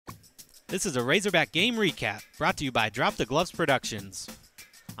This is a Razorback game recap brought to you by Drop the Gloves Productions.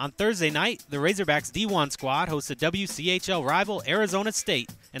 On Thursday night, the Razorbacks D1 squad hosted WCHL rival Arizona State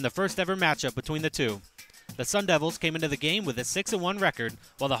in the first ever matchup between the two. The Sun Devils came into the game with a 6-1 record,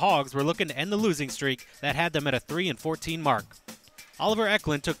 while the Hogs were looking to end the losing streak that had them at a 3-14 mark. Oliver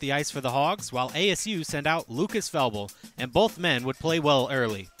Eklund took the ice for the Hogs, while ASU sent out Lucas Felbel, and both men would play well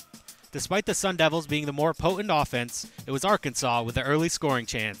early. Despite the Sun Devils being the more potent offense, it was Arkansas with the early scoring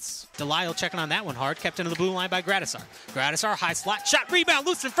chance. Delisle checking on that one hard, kept into the blue line by Gradisar. Gradisar, high slot, shot, rebound,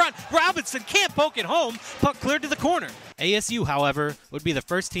 loose in front. Robinson can't poke it home. Puck cleared to the corner. ASU, however, would be the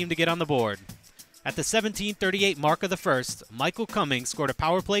first team to get on the board. At the 17:38 mark of the first, Michael Cummings scored a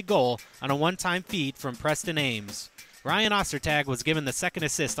power play goal on a one-time feed from Preston Ames. Ryan Ostertag was given the second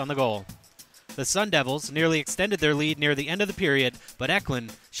assist on the goal. The Sun Devils nearly extended their lead near the end of the period, but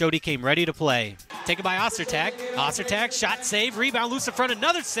Eklund showed he came ready to play. Taken by Ostertag. Ostertag, shot, save, rebound, loose in front,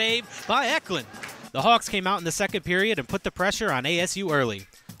 another save by Eklund. The Hawks came out in the second period and put the pressure on ASU early.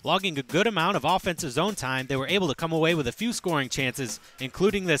 Logging a good amount of offensive zone time, they were able to come away with a few scoring chances,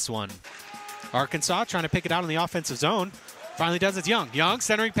 including this one. Arkansas trying to pick it out in the offensive zone. Finally does it Young. Young,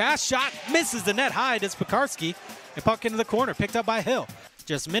 centering pass, shot, misses the net high. Does Pekarski, and puck into the corner, picked up by Hill.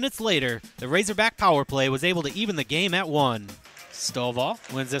 Just minutes later, the Razorback power play was able to even the game at 1. Stovall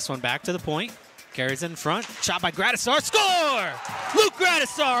wins this one back to the point. Carries in front. Shot by Gradisar. Score! Luke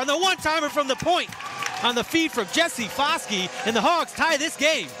Gradisar on the one-timer from the point. On the feed from Jesse Foskey, and the Hogs tie this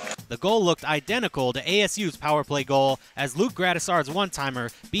game. The goal looked identical to ASU's power play goal as Luke Gradisar's one-timer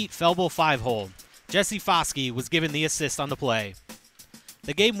beat Felbel 5-hole. Jesse Foskey was given the assist on the play.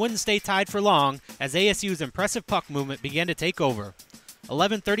 The game wouldn't stay tied for long as ASU's impressive puck movement began to take over.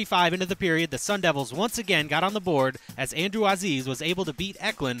 11:35 into the period, the Sun Devils once again got on the board as Andrew Aziz was able to beat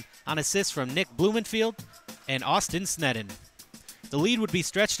Eklund on assists from Nick Blumenfield and Austin Snedden. The lead would be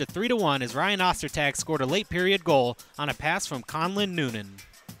stretched to 3-1 as Ryan Ostertag scored a late period goal on a pass from Conlon Noonan.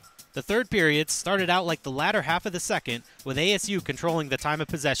 The third period started out like the latter half of the second, with ASU controlling the time of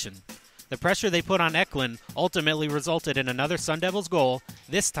possession. The pressure they put on Eklund ultimately resulted in another Sun Devils goal.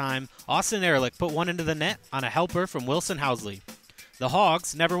 This time, Austin Ehrlich put one into the net on a helper from Wilson Housley. The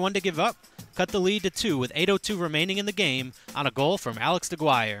Hogs, never one to give up, cut the lead to 2 with 8:02 remaining in the game on a goal from Alex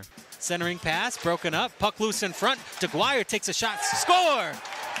DeGuire. Centering pass, broken up, puck loose in front. DeGuire takes a shot, score!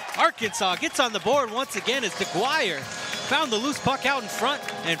 Arkansas gets on the board once again as DeGuire found the loose puck out in front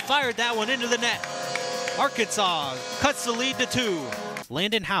and fired that one into the net. Arkansas cuts the lead to 2.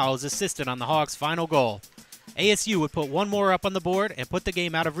 Landon Howes assisted on the Hogs' final goal. ASU would put one more up on the board and put the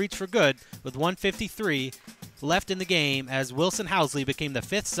game out of reach for good with 1:53 left in the game as Wilson Housley became the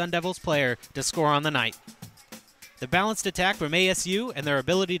 5th Sun Devils player to score on the night. The balanced attack from ASU and their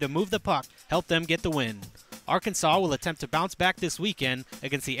ability to move the puck helped them get the win. Arkansas will attempt to bounce back this weekend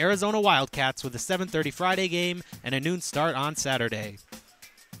against the Arizona Wildcats with a 7:30 Friday game and a noon start on Saturday.